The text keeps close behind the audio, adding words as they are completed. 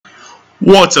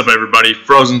What's up, everybody?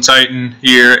 Frozen Titan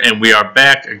here, and we are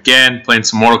back again playing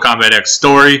some Mortal Kombat X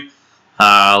story.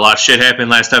 A lot of shit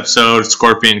happened last episode.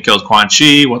 Scorpion killed Quan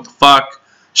Chi. What the fuck?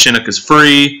 Shinnok is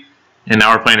free, and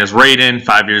now we're playing as Raiden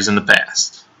 5 years in the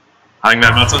past. I think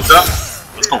that about sums it up.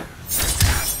 Let's go.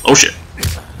 Oh shit.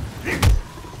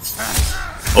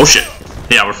 Oh shit.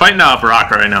 Yeah, we're fighting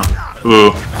Baraka right now.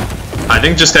 Ooh. I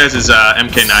think just has his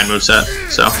MK9 moveset.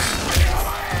 So.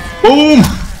 Boom!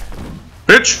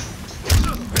 Bitch!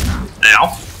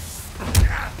 Ow.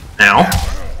 Ow.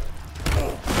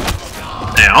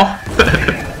 Ow.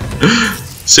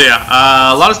 So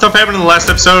yeah, a lot of stuff happened in the last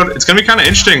episode. It's going to be kind of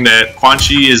interesting that Quan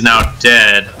Chi is now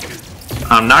dead.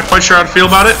 I'm not quite sure how to feel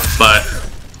about it, but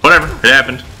whatever, it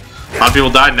happened. A lot of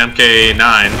people died in MK9,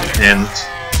 and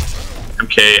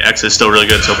MKX is still really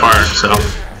good so far, so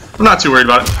I'm not too worried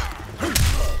about it.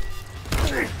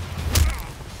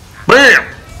 Bam!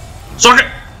 Suck it!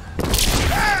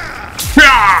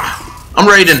 Yeah! I'm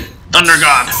Raiden, Thunder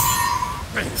God.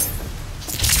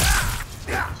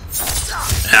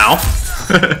 Ow.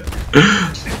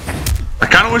 I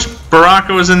kind of wish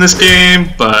Baraka was in this game,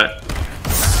 but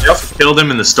they also killed him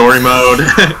in the story mode.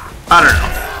 I don't know.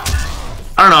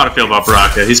 I don't know how to feel about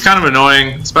Baraka. He's kind of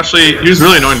annoying, especially, he was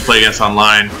really annoying to play against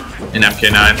online in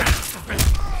MK9.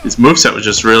 His moveset was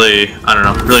just really, I don't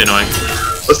know, really annoying.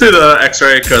 Let's do the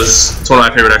X-ray, because it's one of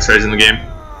my favorite X-rays in the game.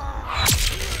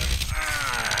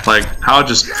 Like, how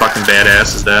just fucking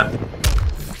badass is that?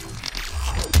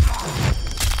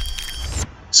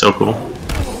 So cool.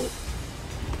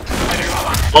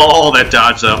 Oh, that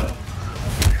dodge though.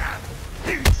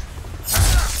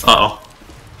 Uh-oh.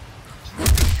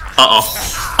 Uh-oh.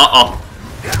 Uh-oh.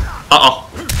 Uh-oh.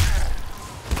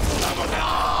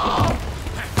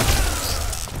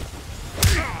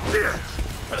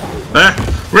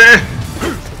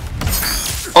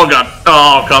 Oh god.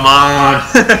 Oh, come on.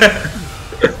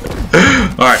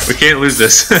 Alright, we can't lose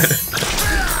this.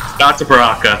 Not to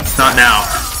Baraka. Not now.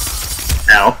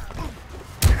 Now.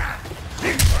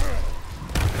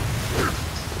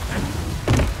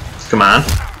 Come on.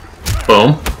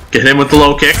 Boom. Get him with the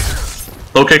low kick.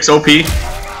 Low kick's OP. Yeah,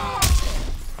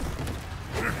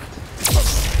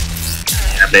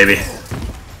 baby.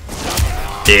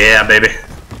 Yeah, baby.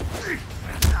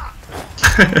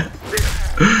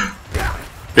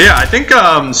 But yeah, I think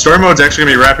story mode's actually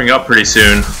going to be wrapping up pretty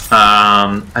soon.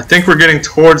 I think we're getting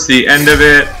towards the end of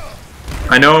it.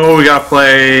 I know we got to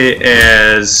play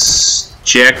as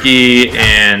Jackie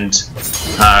and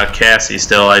Cassie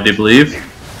still, I do believe.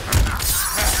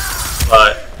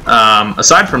 But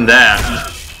aside from that...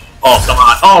 Oh, come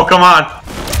on. Oh, come on.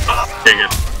 Okay,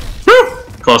 good. Woo!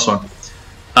 Close one.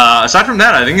 Aside from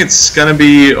that, I think it's going to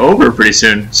be over pretty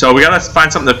soon. So we got to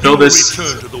find something to fill this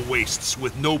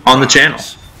on the channel.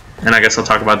 And I guess I'll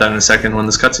talk about that in a second when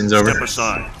this cutscene's over. Step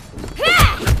aside.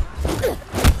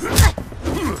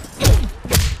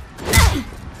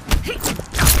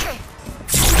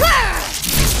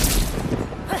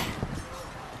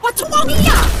 What's wrong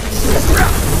here?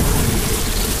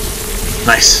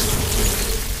 Nice.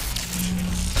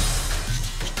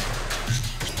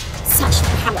 Such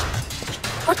power.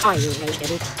 What are you,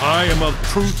 Raiden? I am of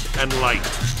truth and light.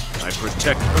 I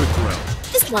protect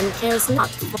Earthrealm. This one cares not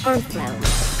for Earthrealm,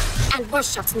 and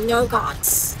worships no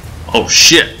gods. Oh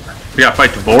shit. We gotta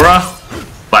fight Devora.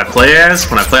 Who I play as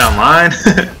when I play online.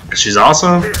 She's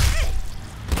awesome.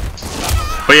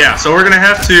 But yeah, so we're gonna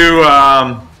have to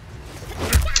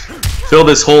fill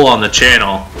this hole on the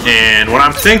channel. And what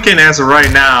I'm thinking as of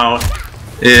right now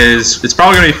is it's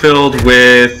probably gonna be filled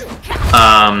with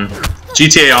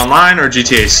GTA Online or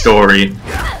GTA Story.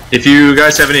 If you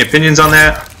guys have any opinions on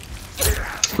that,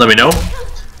 let me know.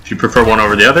 If you prefer one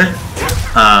over the other.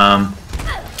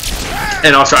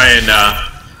 And I'll try and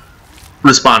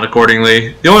respond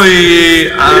accordingly. The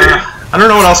only... I don't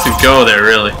know what else could go there,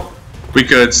 really. We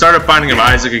could start a Binding of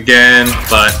Isaac again,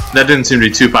 but that didn't seem to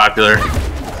be too popular.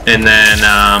 And then...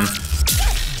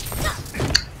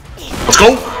 let's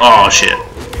go! Oh, shit.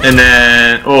 And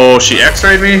then... Oh, she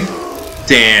X-rayed me?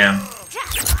 Damn.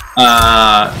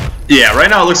 Yeah, right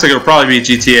now it looks like it'll probably be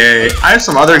GTA. I have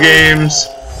some other games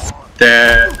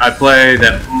that I play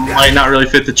that might not really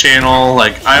fit the channel.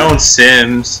 Like, I own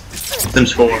Sims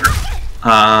 4.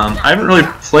 I haven't really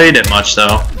played it much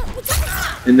though.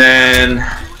 And then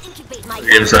what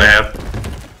games I have.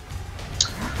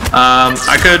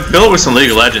 I could fill it with some League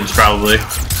of Legends probably,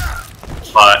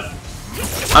 but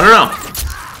I don't know.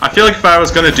 I feel like if I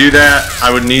was gonna do that,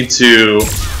 I would need to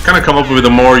kind of come up with a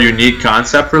more unique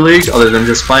concept for League other than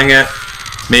just playing it.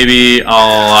 Maybe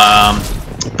I'll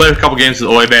play a couple games with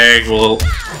Oibag. We'll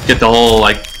get the whole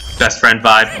like best friend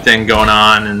vibe thing going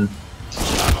on, and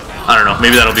I don't know,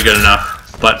 maybe that'll be good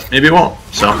enough, but maybe it won't,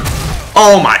 so.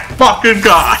 Oh my fucking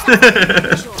god!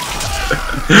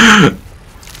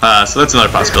 So that's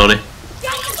another possibility.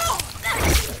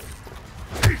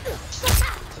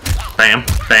 Bam,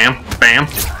 bam, bam.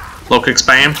 Low kick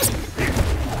spam.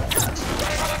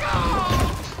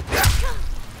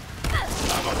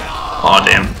 Aw,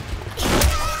 damn.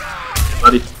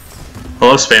 Buddy.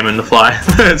 Hello, spamming the fly.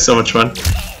 It's so much fun.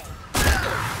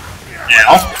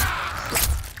 Ow.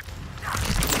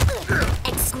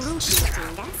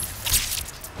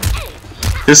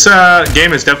 This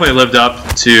game has definitely lived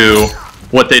up to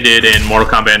what they did in Mortal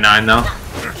Kombat 9, though.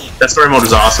 That story mode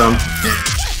was awesome.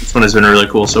 This one has been really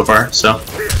cool so far, so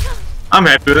I'm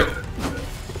happy with it.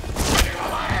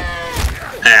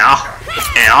 Ow.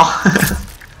 Ow.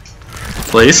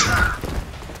 Please.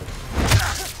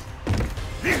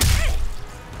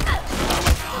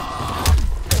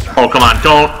 Oh, come on,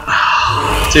 don't.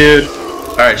 Dude.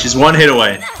 Alright, she's one hit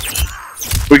away.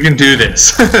 We can do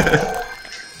this.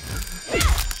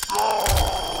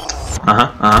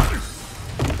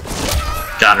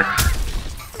 Got her.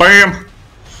 Bam!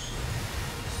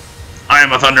 I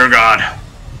am a thunder god.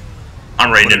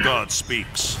 I'm Raiden. When a god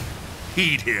speaks,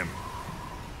 heed him.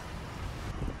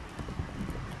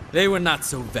 They were not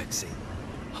so vexing.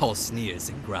 All sneers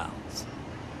and growls.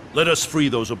 Let us free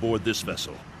those aboard this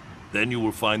vessel. Then you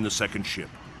will find the second ship.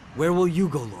 Where will you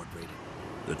go, Lord Raiden?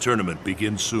 The tournament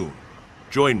begins soon.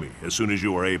 Join me as soon as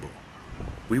you are able.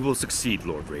 We will succeed,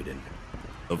 Lord Raiden.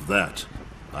 Of that,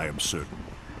 I am certain.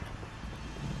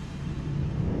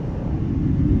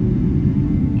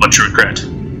 Much regret.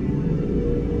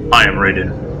 I am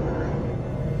Raiden.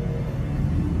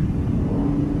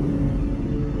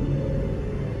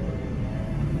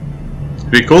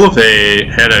 It'd be cool if they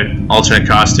had an alternate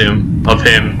costume of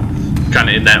him kind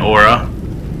of in that aura.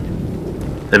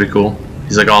 That'd be cool.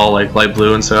 He's like all like light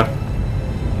blue and stuff.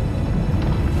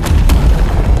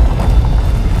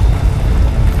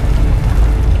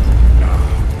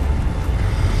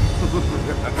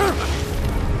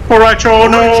 Alright, yo,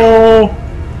 no!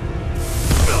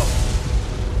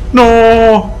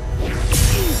 No!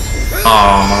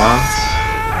 Aww.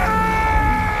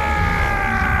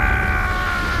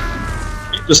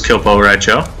 Just kill Bo, right,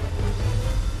 Joe?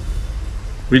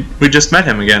 We just met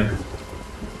him again.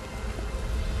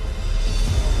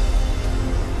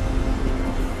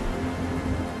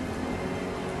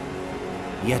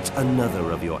 Yet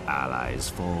another of your allies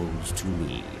falls to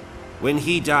me. When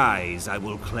he dies, I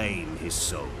will claim his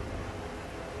soul.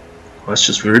 Well, that's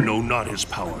just weird. Know not his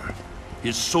power.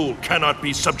 His soul cannot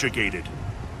be subjugated.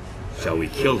 Shall we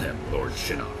kill him, Lord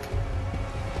Shinnok?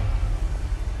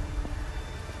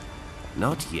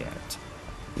 Not yet.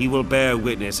 He will bear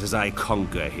witness as I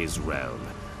conquer his realm.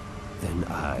 Then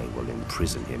I will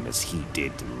imprison him as he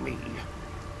did me.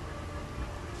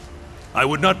 I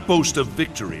would not boast of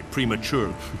victory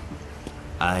prematurely.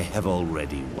 I have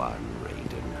already won,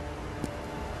 Raiden.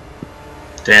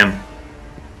 Damn.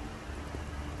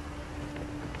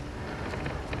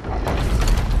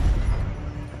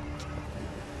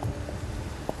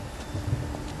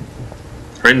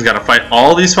 Raiden's gotta fight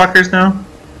all these fuckers now?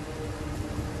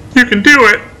 You can do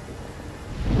it!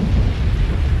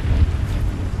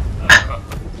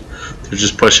 They're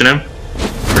just pushing him.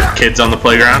 Kids on the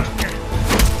playground.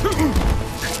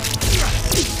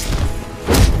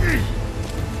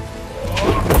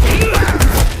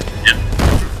 Yep.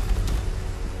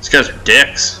 These guys are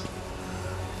dicks.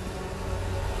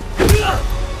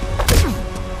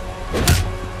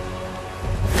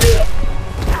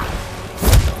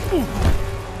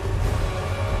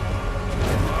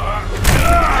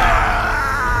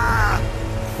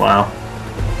 Wow.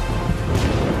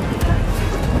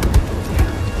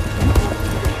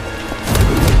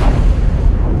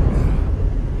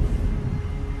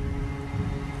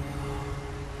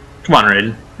 Come on,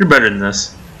 Raiden. You're better than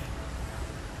this.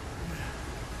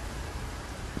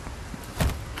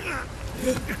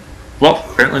 Well,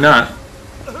 apparently not.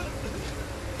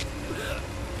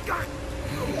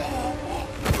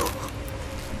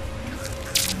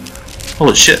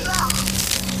 Holy shit.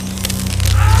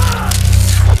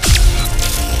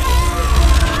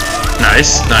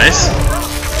 Nice, nice.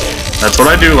 That's what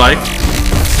I do like.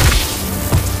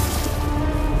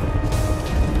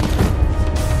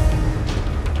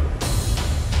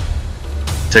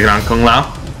 Take it on, Kung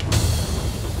Lao.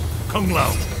 Kung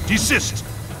Lao, desist!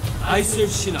 I serve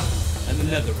Shinnok and the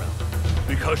Netherrealm.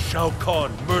 Because Shao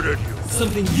Kahn murdered you.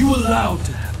 Something you allowed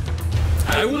to happen.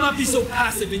 I will not be so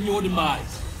passive in your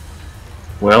demise.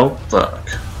 Well, fuck.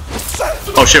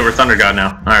 Oh shit, we're Thunder God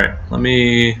now. Alright, let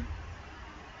me...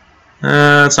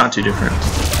 it's not too different.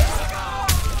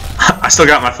 I still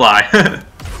got my fly.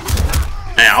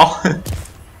 Ow.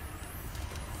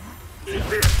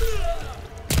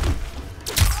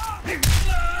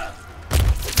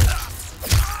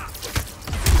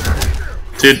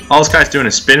 Dude, all this guy's doing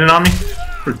is spinning on me?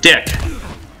 What a dick.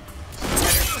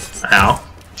 Ow.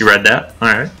 You read that?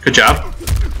 Alright. Good job.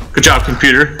 Good job,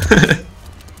 computer.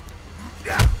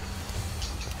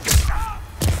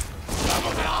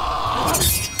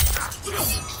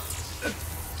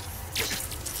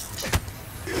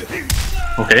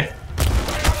 Okay.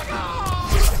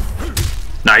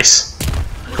 Nice.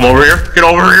 Come over here. Get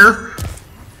over here.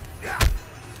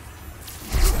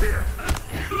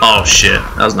 Oh shit.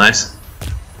 That was nice.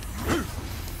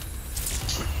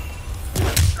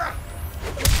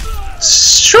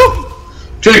 Shoo!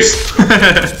 Jeez.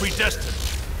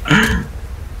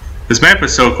 This map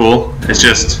is so cool. It's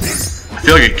just, I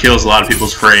feel like it kills a lot of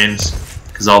people's frames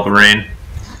because of all the rain.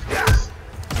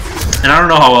 And I don't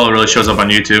know how well it really shows up on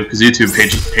YouTube because YouTube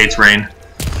hates rain.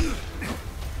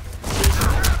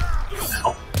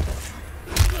 Ow.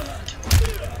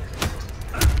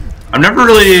 I've never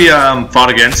really fought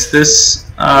against this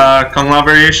Kung Lao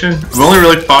variation. I've only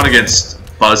really fought against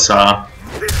Buzzsaw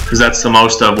because that's the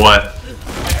most of what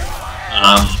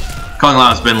Kung Lao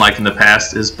has been like in the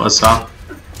past is Buzzsaw.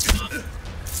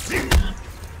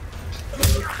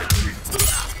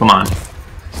 Come on.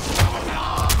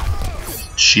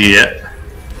 Shit.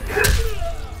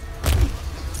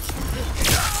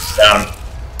 Got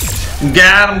him.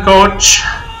 Got him, coach.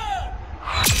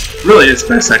 Really is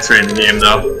best X-ray in the game,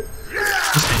 though.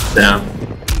 Down.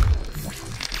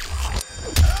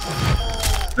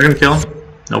 They're gonna kill him?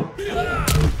 Nope.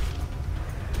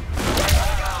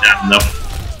 Yeah, nope.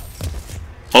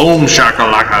 Boom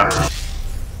shakalaka.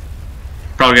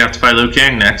 Probably gonna have to fight Liu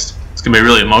Kang next. It's gonna be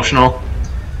really emotional.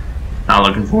 Not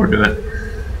looking forward to it.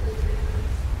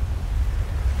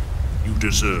 You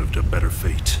deserved a better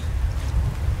fate.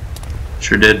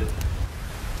 Sure did.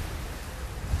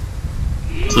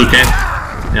 It's Liu Kang.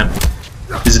 Yep.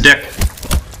 He's a dick.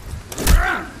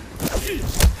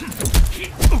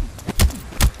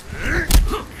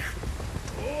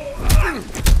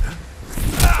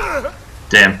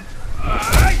 Damn.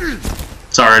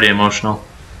 It's already emotional.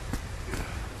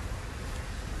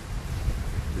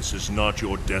 This is not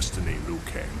your destiny, Liu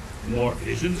Kang. More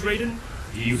visions, Raiden?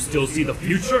 Do you still see the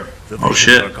future? The Oh, visions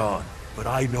shit. are gone, but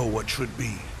I know what should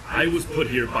be. I was put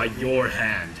here by your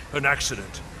hand. An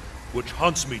accident, which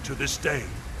haunts me to this day.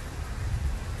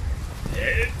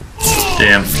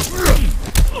 Damn.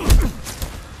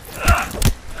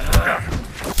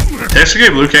 They actually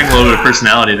gave Liu Kang a little bit of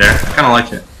personality there. I kinda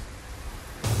like it.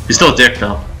 He's still a dick,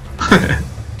 though. I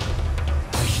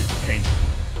should thank you.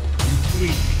 You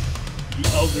freed me. The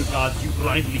elder gods you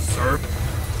blindly serve.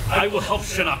 I will help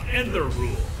Shinnok end their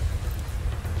rule.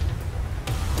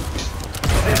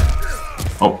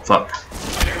 Oh, fuck.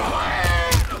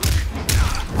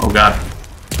 Oh, God.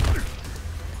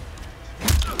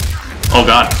 Oh,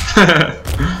 God.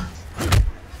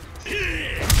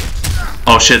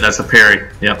 Oh, shit, that's a parry.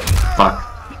 Yep, fuck.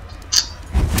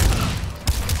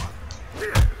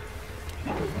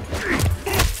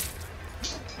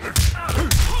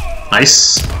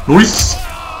 Nice. Nice.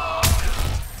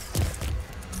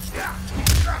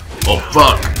 Oh,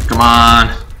 fuck. Come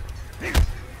on.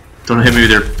 Don't hit me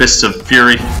with your fists of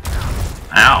fury.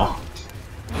 Ow.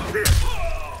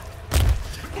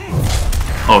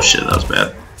 Oh shit, that was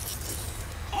bad.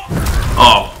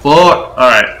 Oh, fuck.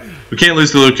 Alright. We can't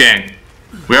lose to Liu Kang.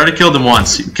 We already killed him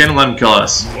once. You can't let him kill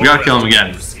us. We gotta kill him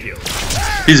again.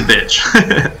 He's a bitch.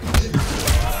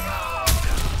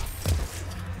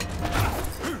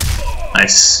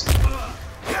 Nice.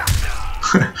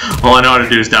 All I know how to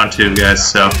do is down 2, guys,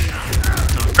 so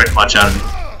don't expect much out of me.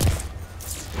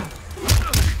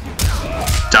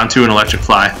 Down 2 and electric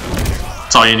fly.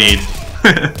 That's all you need.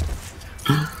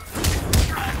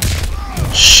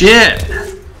 Shit!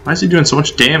 Why is he doing so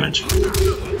much damage?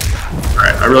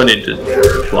 Alright, I really need to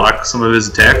block some of his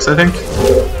attacks, I think.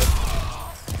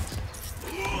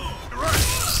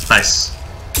 Nice.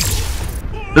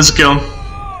 This will kill him,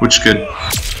 which is good.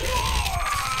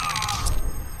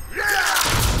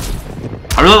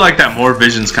 I really like that more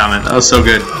visions comment. That was so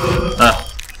good.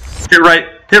 Hit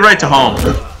right to home.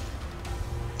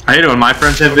 I hate it when my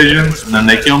friends have visions and then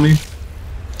they kill me.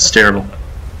 It's terrible.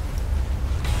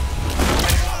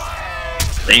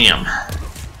 Damn.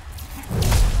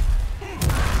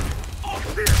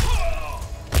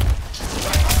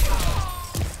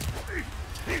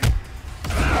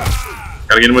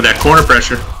 Gotta get him with that corner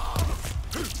pressure.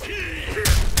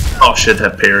 Oh shit,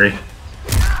 that parry.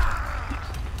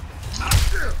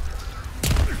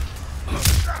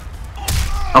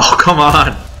 Oh come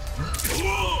on.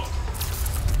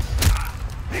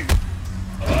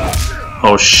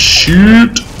 Oh,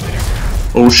 shoot.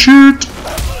 Oh, shoot.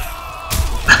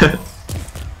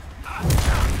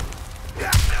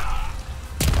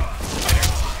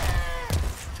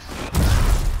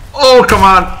 Oh, come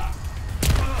on.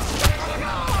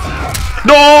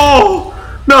 No!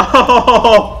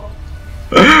 No!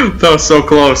 That was so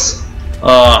close.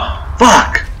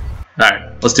 Fuck.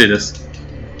 Alright, let's do this.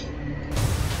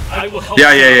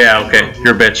 Yeah, okay.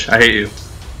 You're a bitch. I hate you.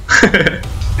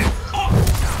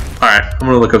 Alright, I'm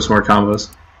gonna look up some more combos.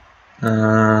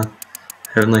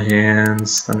 Heavenly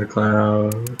Hands,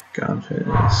 Thundercloud,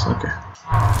 Godface, okay.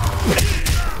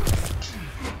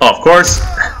 Oh, of course.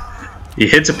 He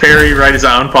hits a parry right as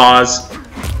I unpause.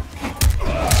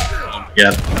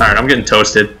 Yeah, alright, I'm getting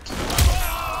toasted.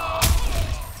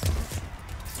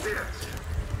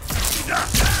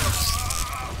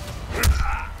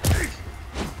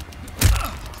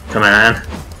 Come on.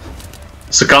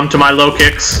 Succumb to my low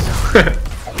kicks.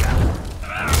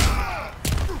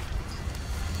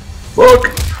 Fuck!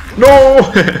 No!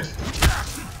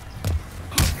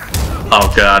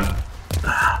 Oh god.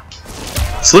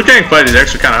 This Liu Kang fight is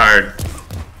actually kind of hard.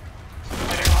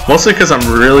 Mostly because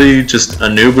I'm really just a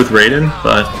noob with Raiden,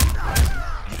 but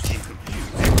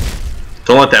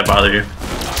don't let that bother you.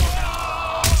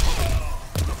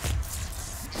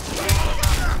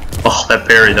 Oh, that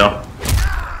parry though.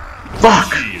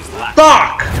 Fuck!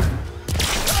 Fuck!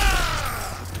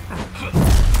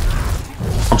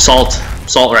 I'm salt. I'm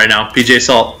salt right now. PJ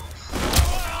Salt.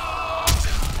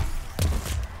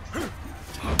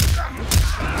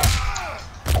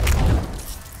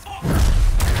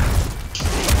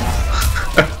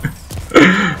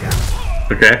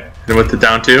 Okay. Hit him with the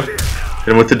down two. Hit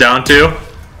him with the down two.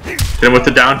 Hit him with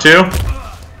the down two.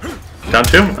 Down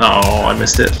two? Oh, I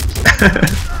missed it.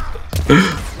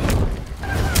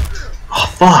 Oh,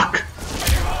 fuck.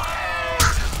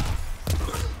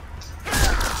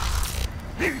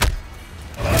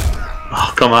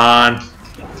 Oh, come on.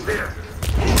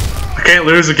 I can't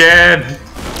lose again.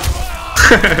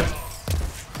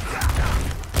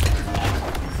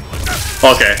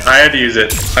 Okay, I had to use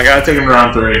it. I gotta take him to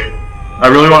round 3. I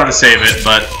really wanted to save it,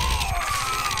 but...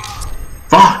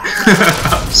 Fuck!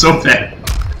 So bad.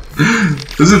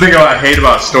 This is the thing I hate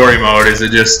about story mode, is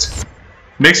it just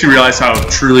makes you realize how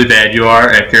truly bad you are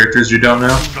at characters you don't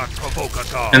know.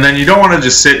 And then you don't want to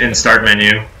just sit in start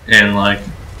menu and like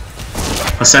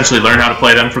essentially learn how to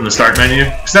play them from the start menu,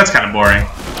 because that's kind of boring.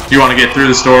 You want to get through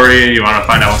the story, you want to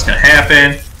find out what's going to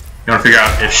happen, you want to figure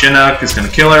out if Shinnok is going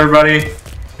to kill everybody,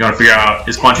 you want to figure out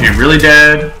is Quan Chi really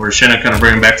dead, or is Shinnok going to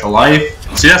bring him back to life?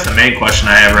 See, that's the main question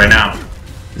I have right now.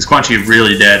 Is Quan Chi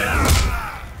really dead?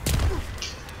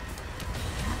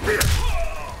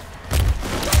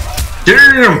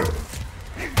 Damn!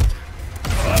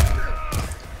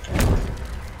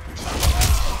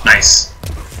 Nice.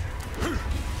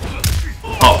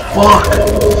 Oh, fuck!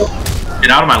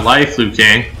 Get out of my life, Liu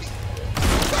Kang.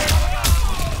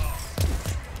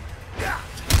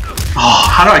 Oh,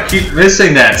 how do I keep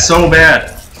missing that so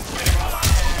bad?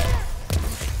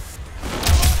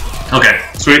 Okay,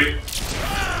 sweet.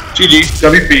 GG,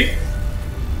 WP.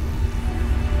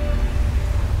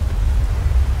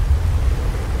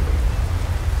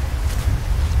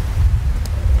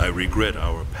 I regret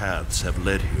our paths have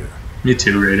led here. Me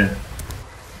too, Raiden.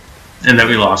 And that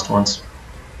we lost once.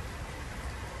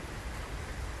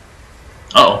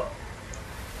 Uh-oh.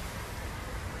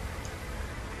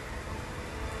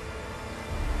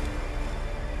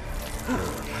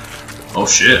 Oh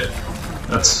shit.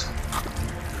 That's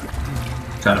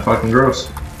kind of fucking gross.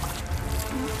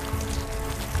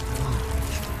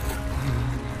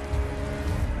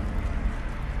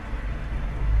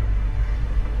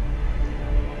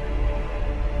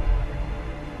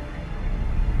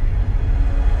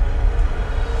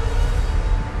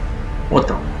 What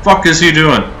the fuck is he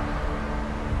doing?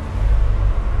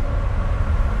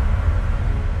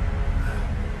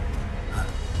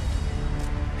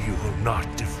 You will not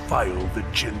defile the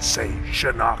Jinsei,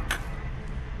 Shinnok.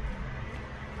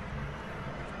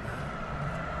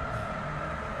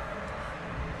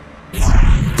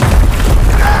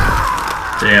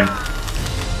 Damn.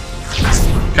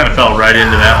 Kind of fell right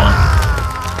into that one.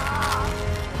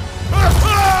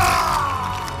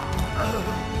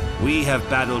 We have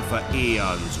battled for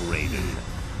eons, Raiden.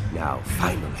 Now,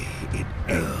 finally, it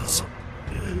ends.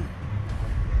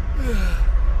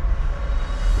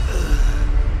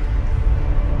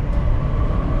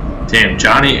 Damn,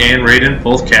 Johnny and Raiden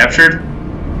both captured?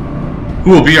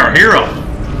 Who will be our hero?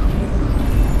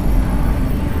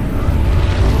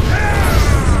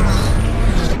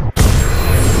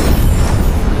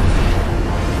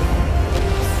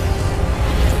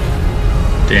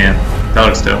 Damn, that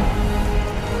looks dope.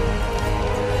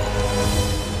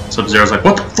 Sub-Zero's like,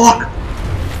 what the fuck?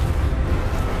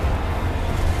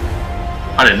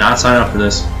 I did not sign up for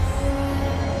this.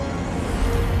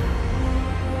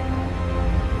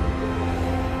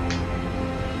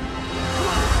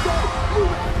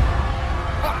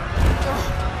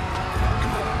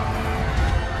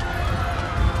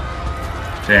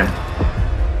 Damn.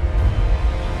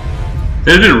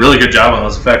 They did a really good job on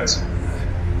those effects.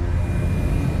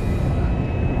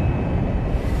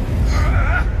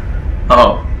 Uh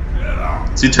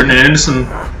oh. Is he turning it into some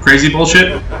crazy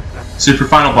bullshit? Super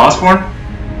final boss form?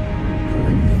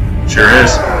 Sure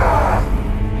is.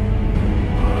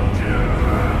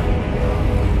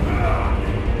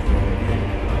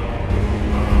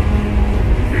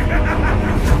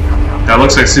 That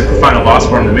looks like super final boss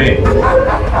form to me.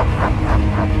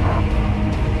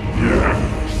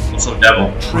 Also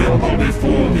devil. Tremble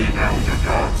before me, elder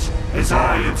gods, as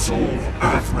I absorb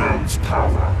Earthrealm's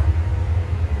power.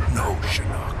 No,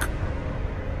 Shinnok.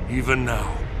 Even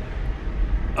now,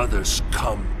 others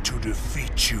come to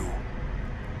defeat you.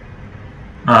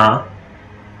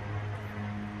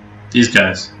 These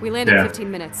guys. We land in 15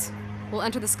 minutes. We'll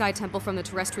enter the Sky Temple from the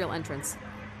terrestrial entrance.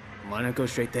 Why not go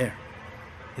straight there?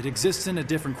 It exists in a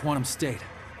different quantum state,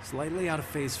 slightly out of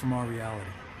phase from our reality.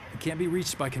 It can't be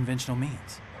reached by conventional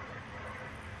means.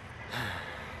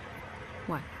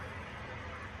 What?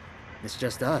 It's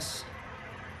just us.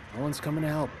 No one's coming to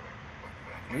help.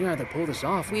 We either pull this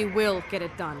off. We will get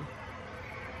it done.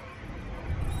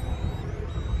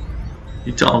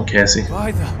 You tell him, Cassie.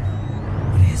 Why the...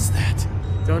 What is that?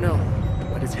 Don't know,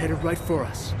 but it's headed right for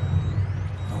us.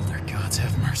 Elder gods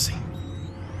have mercy.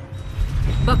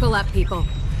 Buckle up, people.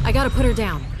 I gotta put her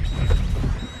down.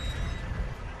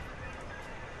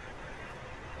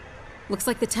 Looks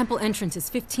like the temple entrance is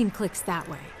 15 clicks that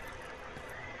way.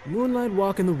 Moonlight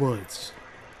walk in the woods.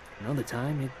 Another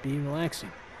time, it'd be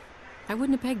relaxing. I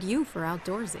wouldn't have pegged you for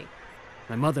outdoorsy.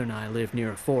 My mother and I live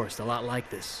near a forest a lot like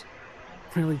this.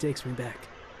 Really takes me back.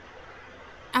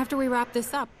 After we wrap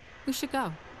this up, we should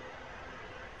go.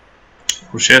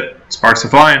 Oh shit, sparks are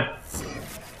flying.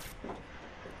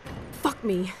 Fuck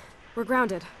me. We're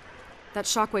grounded. That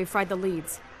shockwave fried the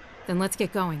leads. Then let's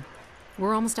get going.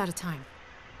 We're almost out of time.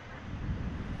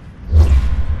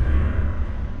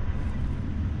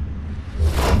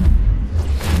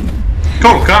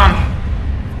 Total Khan!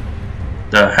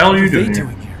 The hell are you doing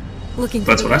here? Looking for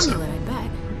That's the what I said. amulet, I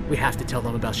bet. We have to tell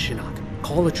them about Shinnok.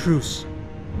 Call a truce.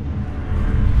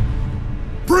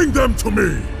 Bring them to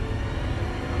me!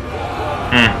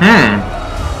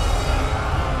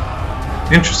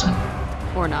 Interesting.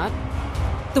 Or not.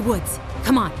 The woods.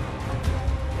 Come on.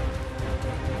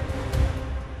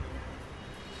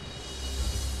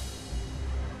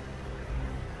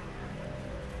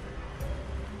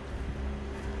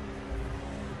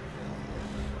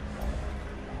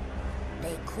 Be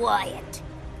quiet.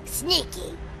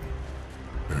 Sneaky.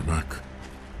 Ermac,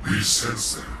 we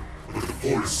sense them, but the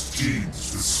forest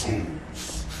teems with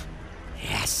souls.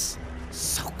 Yes.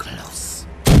 So close.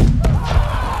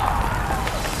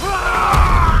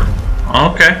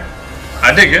 Okay.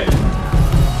 I dig it.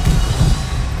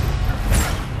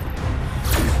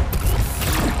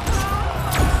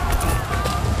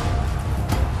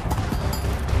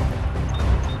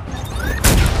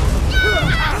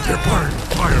 They're burning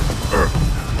fire from Earth.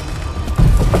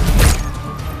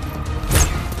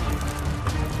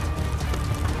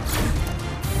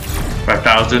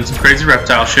 Reptiles doing some crazy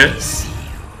reptile shit.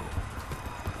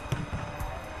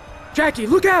 Jackie,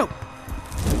 look out!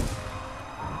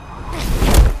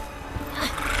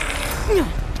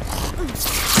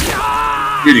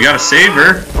 Dude, you gotta save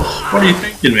her. What are you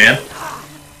thinking, man?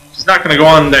 She's not gonna go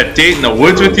on that date in the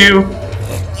woods with you.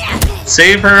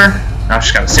 Save her. Now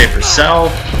she's gotta save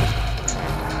herself.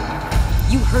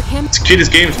 You hurt him? It's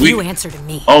cutest game's week. You answer to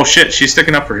me. Oh shit, she's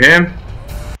sticking up for him.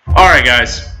 Alright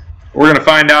guys, we're gonna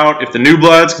find out if the New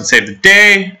Bloods can save the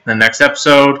day in the next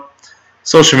episode.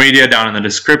 Social media down in the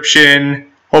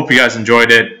description. Hope you guys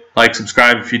enjoyed it. Like,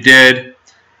 subscribe if you did.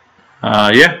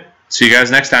 Yeah, see you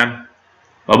guys next time.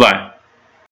 Bye-bye.